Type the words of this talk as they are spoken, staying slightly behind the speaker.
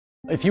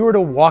If you were to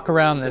walk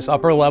around this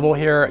upper level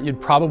here, you'd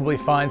probably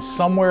find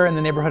somewhere in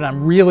the neighborhood,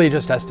 I'm really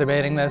just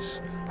estimating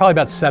this, probably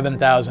about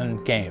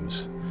 7,000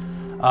 games.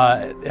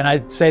 And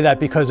I say that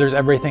because there's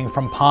everything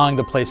from Pong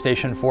to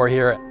PlayStation 4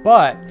 here.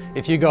 But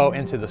if you go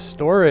into the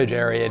storage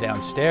area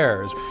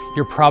downstairs,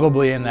 you're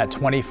probably in that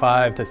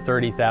 25 to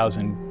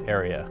 30,000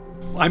 area.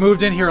 I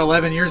moved in here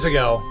 11 years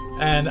ago,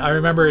 and I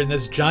remember in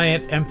this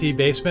giant empty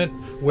basement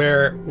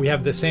where we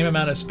have the same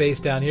amount of space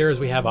down here as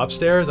we have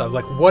upstairs. I was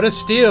like, what a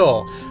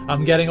steal!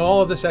 I'm getting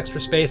all of this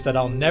extra space that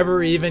I'll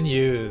never even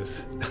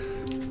use.